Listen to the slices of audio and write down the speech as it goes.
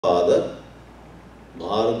pada,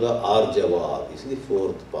 marga arjava. This is the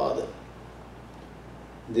fourth pada.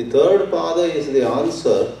 The third pada is the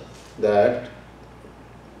answer that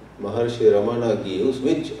Maharshi Ramana gives,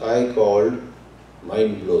 which I called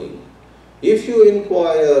mind-blowing. If you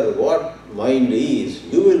inquire what mind is,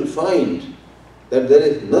 you will find that there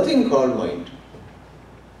is nothing called mind.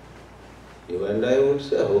 You and I would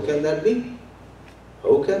say, how can that be?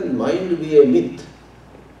 How can mind be a myth?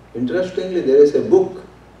 Interestingly, there is a book,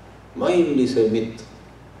 Mind is a Myth.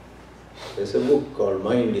 There is a book called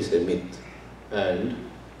Mind is a Myth, and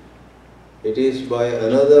it is by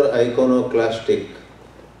another iconoclastic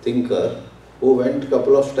thinker who went a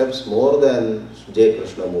couple of steps more than J.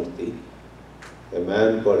 Krishnamurti, a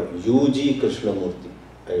man called U.G. Krishnamurti.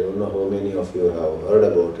 I don't know how many of you have heard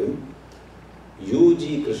about him.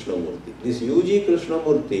 U.G. Krishnamurti. This U.G.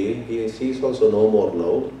 Krishnamurti, he is also no more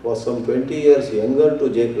now, was some 20 years younger to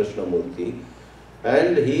J. Krishnamurti,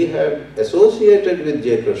 and he had associated with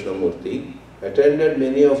J. Krishnamurti, attended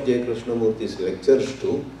many of J. Krishnamurti's lectures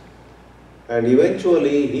too, and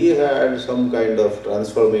eventually he had some kind of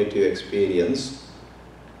transformative experience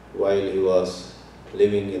while he was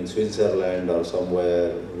living in Switzerland or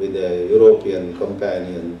somewhere with a European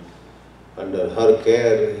companion. Under her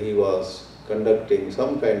care, he was conducting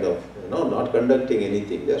some kind of, not conducting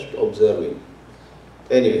anything, just observing.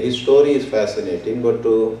 Anyway, his story is fascinating, but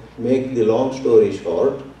to make the long story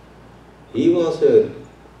short, he was a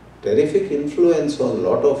terrific influence on a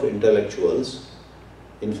lot of intellectuals.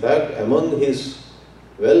 In fact, among his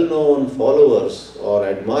well-known followers or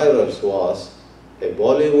admirers was a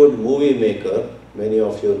Bollywood movie maker, many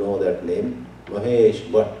of you know that name,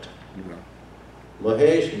 Mahesh Bhatt.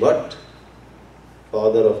 Mahesh Bhatt,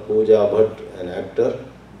 father of Pooja Bhatt, an actor,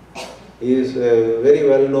 he is a very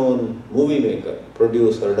well-known movie maker,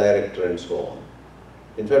 producer, director and so on.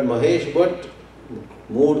 In fact, Mahesh Bhatt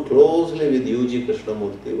moved closely with U.G.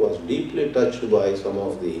 Krishnamurti, was deeply touched by some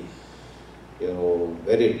of the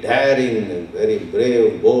very daring and very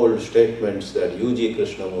brave, bold statements that U.G.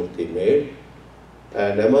 Krishnamurti made.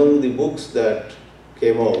 And among the books that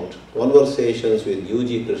came out, Conversations with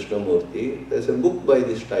U.G. Krishnamurti, there's a book by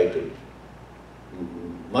this title,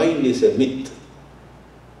 Mind is a Myth.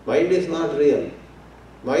 Mind is not real.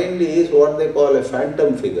 Mind is what they call a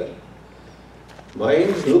phantom figure.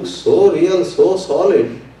 Mind looks so real, so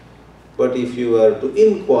solid, but if you were to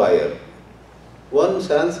inquire, one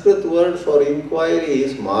Sanskrit word for inquiry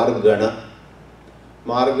is margana.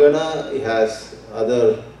 Margana has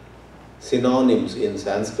other synonyms in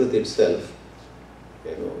Sanskrit itself,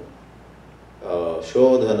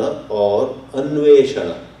 shodhana or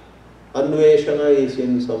anveshana. Anveshana is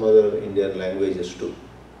in some other Indian languages too.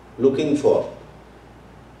 Looking for.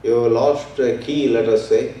 You have lost a key, let us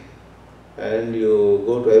say, and you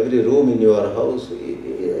go to every room in your house.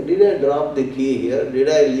 Did I drop the key here? Did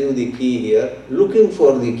I leave the key here? Looking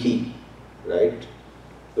for the key, right?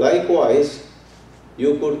 Likewise,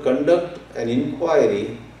 you could conduct an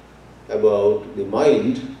inquiry about the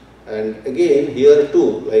mind, and again here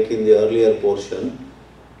too, like in the earlier portion,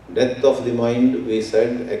 death of the mind, we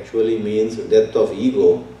said, actually means death of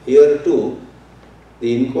ego. Here too,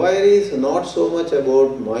 the inquiry is not so much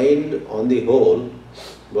about mind on the whole,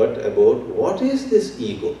 but about what is this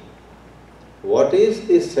ego? What is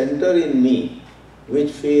this center in me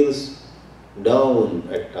which feels down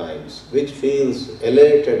at times, which feels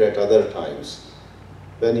elated at other times,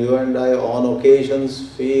 when you and I on occasions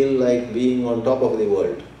feel like being on top of the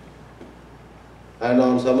world, and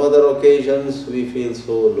on some other occasions we feel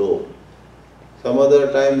so low. Some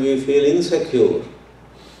other time we feel insecure.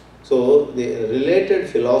 So the related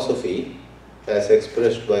philosophy as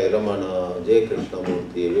expressed by Ramana, J.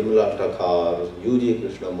 Krishnamurti, Vimla Thakar, U.G.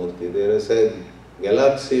 Krishnamurti, there is a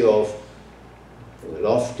galaxy of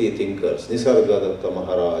lofty thinkers, Nisargadatta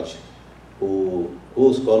Maharaj,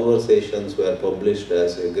 whose conversations were published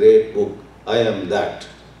as a great book, I Am That.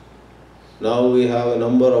 Now we have a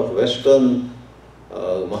number of Western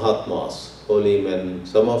Mahatmas, holy men.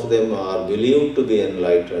 Some of them are believed to be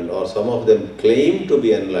enlightened, or some of them claim to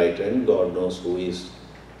be enlightened. God knows who is.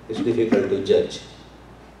 It's difficult to judge.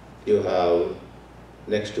 You have,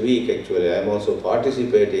 next week actually, I am also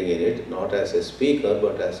participating in it, not as a speaker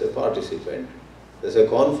but as a participant. There's a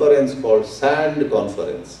conference called SAND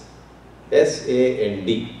Conference,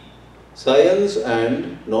 S-A-N-D, Science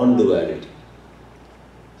and Non-Duality.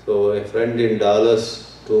 So a friend in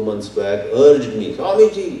Dallas 2 months back urged me,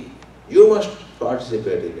 Swamiji, you must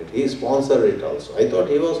participate in it. He sponsored it also. I thought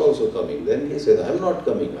he was also coming. Then he said, I'm not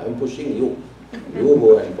coming, I'm pushing you. You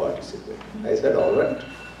go and participate. I said, all right.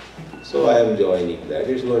 So I am joining that.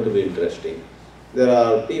 It's going to be interesting. There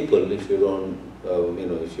are people, if you don't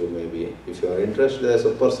if you are interested, there's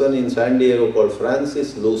a person in San Diego called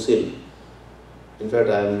Francis Lucille. In fact,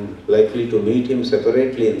 I am likely to meet him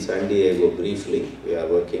separately in San Diego briefly. We are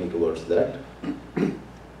working towards that.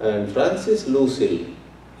 And Francis Lucille,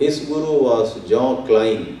 his guru was John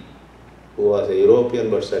Klein, who was a European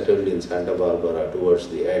but settled in Santa Barbara towards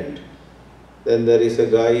the end. Then there is a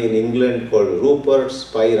guy in England called Rupert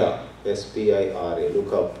Spira, S-P-I-R-A,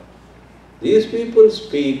 look up. These people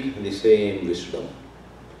speak the same wisdom.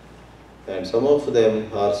 And some of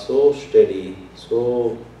them are so steady,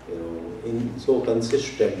 so so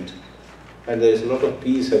consistent, and there is a lot of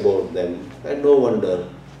peace about them, and no wonder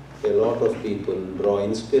a lot of people draw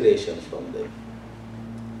inspiration from them.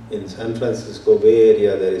 In San Francisco Bay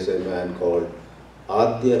Area, there is a man called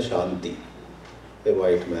Adya Shanti, a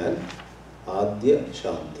white man, Adya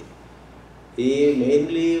Shanti. He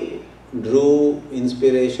mainly drew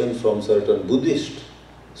inspiration from certain Buddhist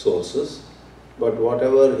sources, but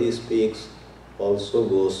whatever he speaks also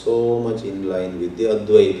goes so much in line with the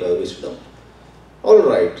Advaita wisdom.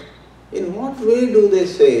 Alright, in what way do they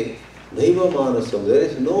say Daiva Manasam? There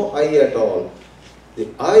is no I at all. The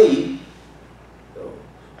I,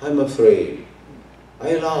 I'm afraid,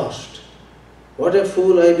 I lost, what a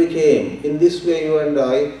fool I became. In this way you and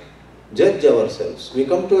I judge ourselves. We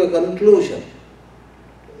come to a conclusion.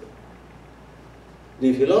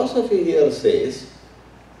 The philosophy here says,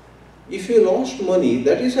 if you lost money,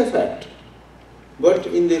 that is a fact. But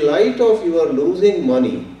in the light of your losing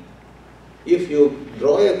money, if you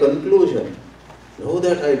draw a conclusion, know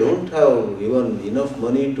that I don't have even enough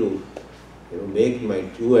money to make my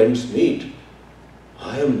two ends meet.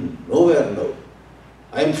 I am nowhere now.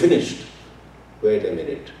 I am finished. Wait a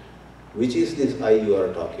minute. Which is this I you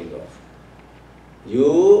are talking of?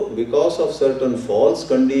 You, because of certain false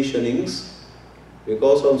conditionings,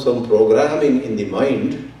 because of some programming in the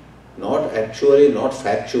mind, not actually, not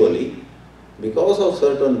factually, because of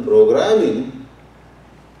certain programming,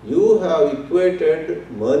 you have equated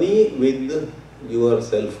money with your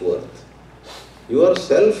self-worth. Your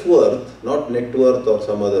self-worth, not net worth or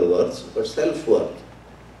some other words, but self-worth.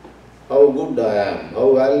 How good I am,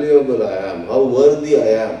 how valuable I am, how worthy I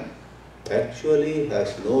am, actually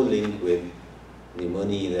has no link with the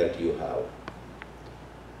money that you have.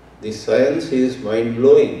 This science is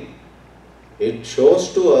mind-blowing. It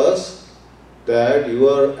shows to us that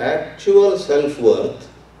your actual self-worth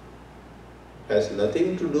has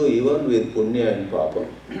nothing to do even with punya and papa.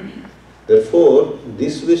 Therefore,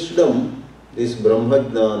 this wisdom, this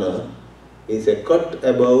Brahmajnana, is a cut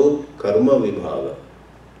above karma vibhaga.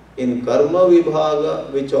 In karma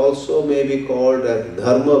vibhaga, which also may be called as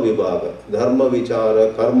dharma vibhaga, dharma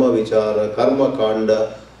vichara, karma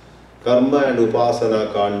kanda, karma and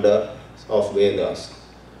upasana kanda of Vedas,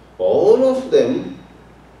 all of them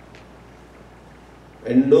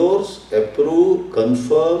endorse, approve,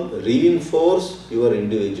 confirm, reinforce your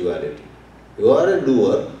individuality. You are a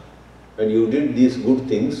doer and you did these good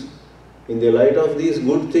things. In the light of these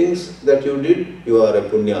good things that you did, you are a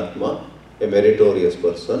punyatma, a meritorious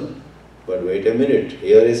person. But wait a minute,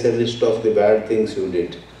 here is a list of the bad things you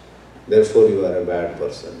did. Therefore you are a bad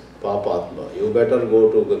person. Papatma, you better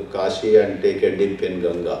go to Kashi and take a dip in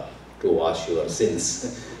Ganga to wash your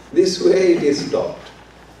sins. This way it is taught.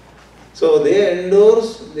 So they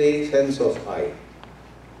endorse the sense of I.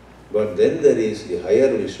 But then there is the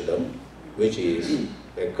higher wisdom, which is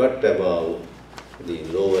a cut above the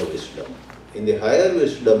lower wisdom. In the higher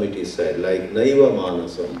wisdom it is said, like Naiva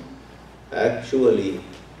Manasam, actually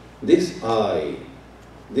this I,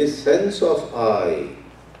 this sense of I,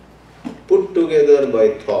 put together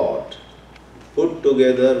by thought, put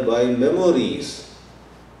together by memories,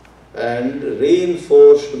 and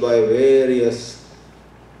reinforced by various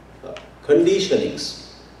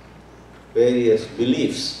conditionings, various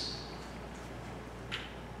beliefs.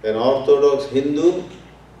 An Orthodox Hindu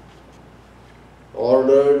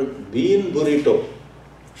ordered bean burrito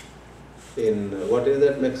in, what is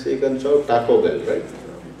that Mexican shop? Taco Bell, right?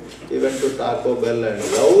 He went to Taco Bell and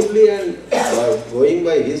loudly and going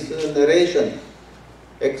by his narration,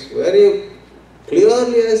 very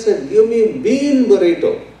clearly I said, give me bean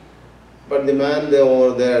burrito. But the man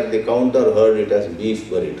over there at the counter heard it as beef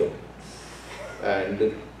burrito.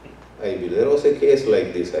 And I believe there was a case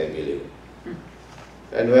like this, I believe.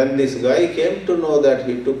 And when this guy came to know that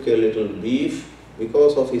he took a little beef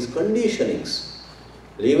because of his conditionings,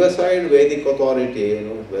 leave aside Vedic authority,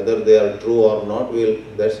 whether they are true or not,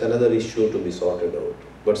 that's another issue to be sorted out.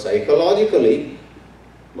 But psychologically,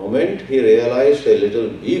 moment he realized a little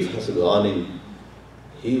beef has gone in,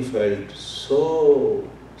 he felt so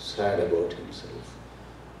sad about himself.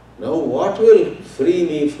 Now what will free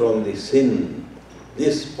me from the sin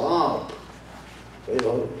this path,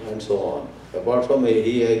 and so on. Apart from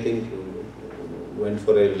he, I think, went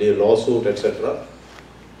for a lawsuit, etc.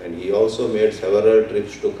 And he also made several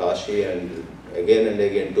trips to Kashi and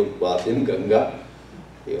again took bath in Ganga,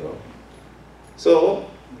 So,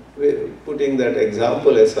 putting that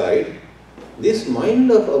example aside, this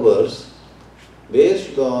mind of ours,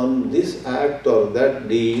 based on this act or that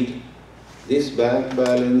deed, this bank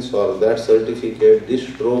balance or that certificate, this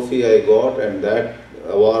trophy I got and that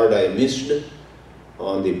award I missed,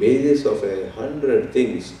 on the basis of 100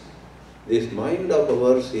 things, this mind of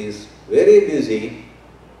ours is very busy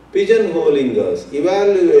pigeonholing us,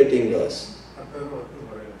 evaluating us.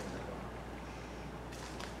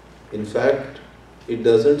 In fact, it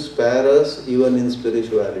doesn't spare us even in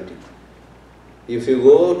spirituality. If you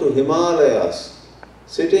go to Himalayas,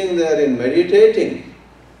 sitting there in meditating,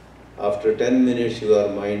 after 10 minutes your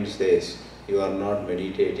mind says, you are not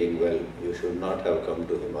meditating well, you should not have come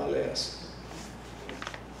to Himalayas.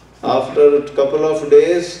 After a couple of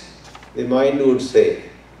days, the mind would say,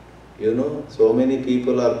 so many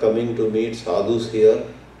people are coming to meet sadhus here,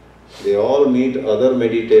 they all meet other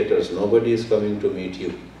meditators, nobody is coming to meet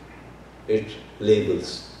you. It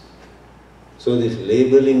labels. So this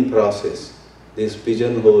labeling process, this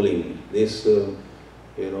pigeonholing, this,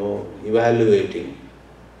 evaluating,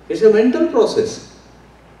 it's a mental process.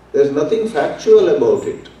 There's nothing factual about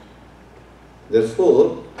it.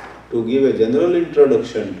 Therefore, to give a general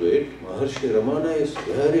introduction to it, Maharshi Ramana is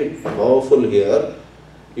very powerful here.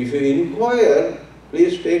 If you inquire,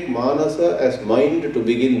 please take Manasa as mind to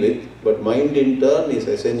begin with, but mind in turn is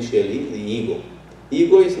essentially the ego.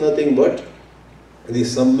 Ego is nothing but the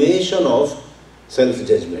summation of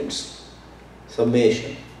self-judgments.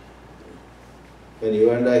 Summation. When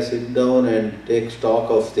you and I sit down and take stock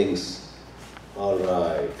of things, all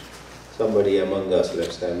right, somebody among us,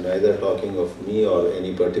 let's say, I'm neither talking of me or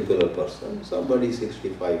any particular person, somebody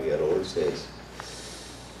 65-year-old says,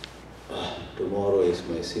 tomorrow is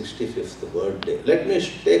my 65th birthday. Let me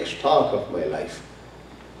take stock of my life.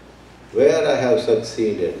 Where I have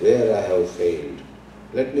succeeded, where I have failed.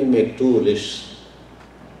 Let me make 2 lists.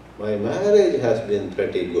 My marriage has been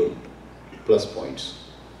pretty good, plus points.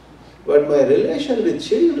 But my relation with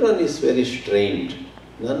children is very strained.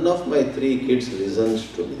 None of my 3 kids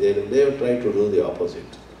listens to me. They have tried to do the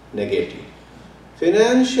opposite, negative.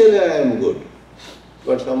 Financially I am good,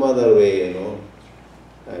 but some other way,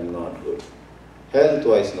 I am not good.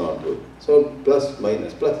 Health-wise not good. So plus,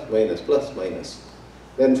 minus, plus, minus, plus, minus.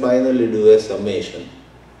 Then finally do a summation.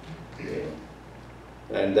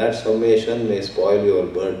 And that summation may spoil your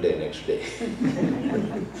birthday next day.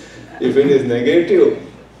 If it is negative,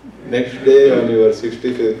 next day on your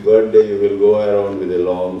 65th birthday you will go around with a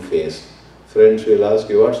long face. Friends will ask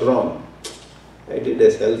you, what's wrong? I did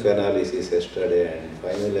a self-analysis yesterday and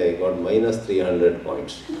finally I got minus 300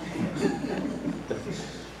 points.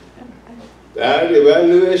 That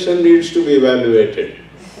evaluation needs to be evaluated.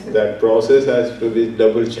 That process has to be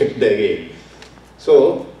double-checked again.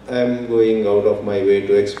 So, I am going out of my way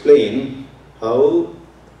to explain how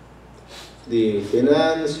the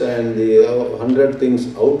finance and the 100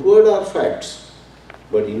 things outward are facts,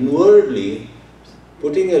 but inwardly,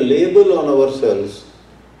 putting a label on ourselves,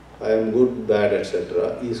 I am good, bad,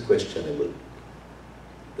 etc., is questionable.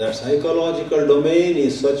 That psychological domain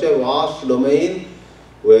is such a vast domain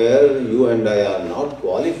where you and I are not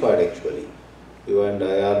qualified actually. You and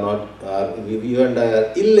I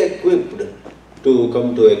are ill-equipped to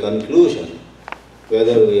come to a conclusion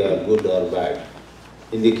whether we are good or bad.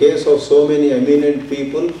 In the case of so many eminent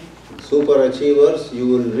people, super achievers, you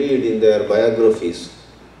will read in their biographies.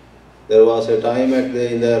 There was a time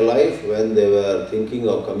in their life when they were thinking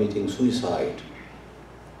of committing suicide.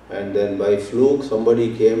 And then by fluke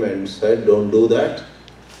somebody came and said, don't do that.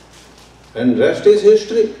 And rest is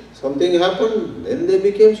history. Something happened, then they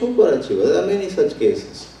became super achievers. There are many such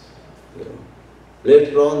cases.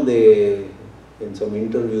 Later on, in some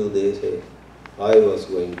interview, they say,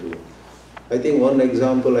 I think one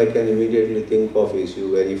example I can immediately think of is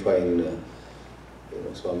you very fine,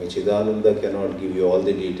 Swami Chidananda cannot give you all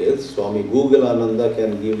the details. Swami Google Ananda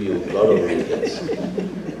can give you a lot of details.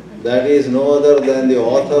 That is no other than the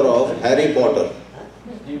author of Harry Potter.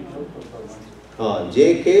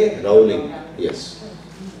 J.K. Rowling, yes.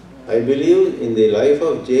 I believe in the life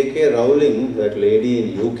of J.K. Rowling, that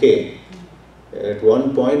lady in UK, at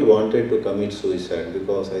one point wanted to commit suicide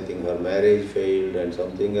because I think her marriage failed and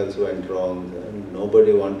something else went wrong and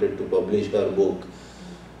nobody wanted to publish her book.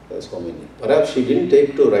 So many. Perhaps she didn't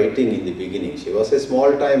take to writing in the beginning. She was a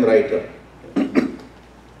small-time writer.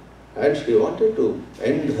 And she wanted to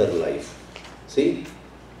end her life. See,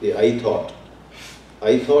 the I thought.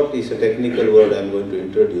 I thought is a technical word I am going to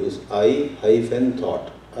introduce.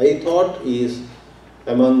 I-thought. I thought is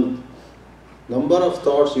among number of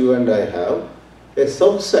thoughts you and I have, a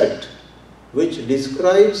subset which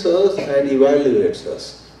describes us and evaluates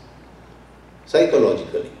us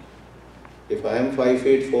psychologically. If I am 5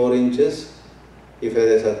 feet 4 inches, if there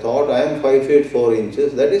is a thought I am 5 feet 4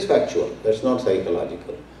 inches, that is factual, that's not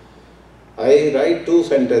psychological. I write 2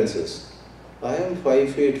 sentences. I am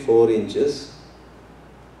 5 feet 4 inches,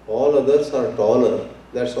 all others are taller,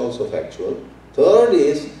 that's also factual. Third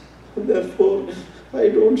is, therefore, I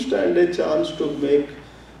don't stand a chance to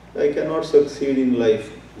I cannot succeed in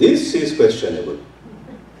life. This is questionable.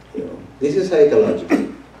 This is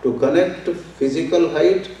psychological. To connect physical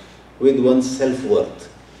height with one's self-worth.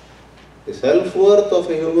 The self-worth of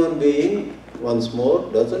a human being, once more,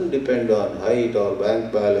 doesn't depend on height or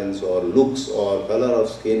bank balance or looks or color of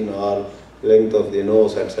skin or length of the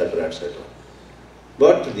nose, etc., etc.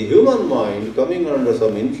 But the human mind, coming under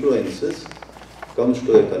some influences, comes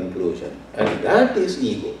to a conclusion, and that is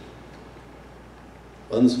ego.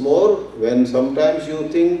 Once more, when sometimes you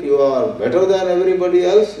think you are better than everybody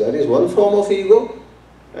else, that is one form of ego,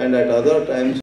 and at other times